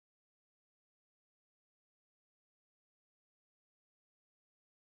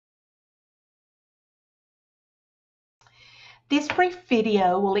This brief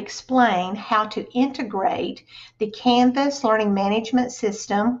video will explain how to integrate the Canvas Learning Management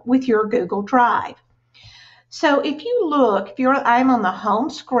System with your Google Drive. So if you look, I'm on the home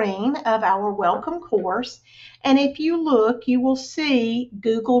screen of our welcome course, and if you look, you will see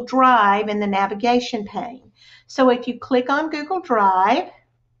Google Drive in the navigation pane. So if you click on Google Drive,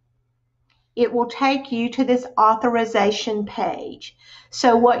 it will take you to this authorization page.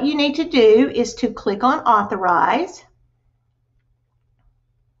 So what you need to do is to click on Authorize.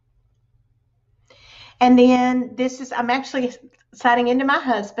 And then I'm actually signing into my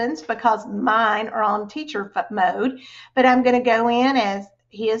husband's because mine are on teacher mode, but I'm going to go in as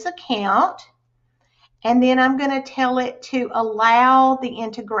his account, and then I'm going to tell it to allow the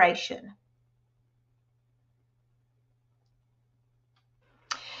integration.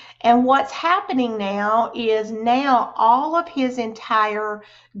 And what's happening now is all of his entire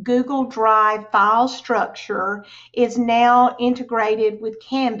Google Drive file structure is now integrated with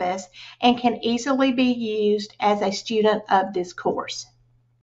Canvas and can easily be used as a student of this course.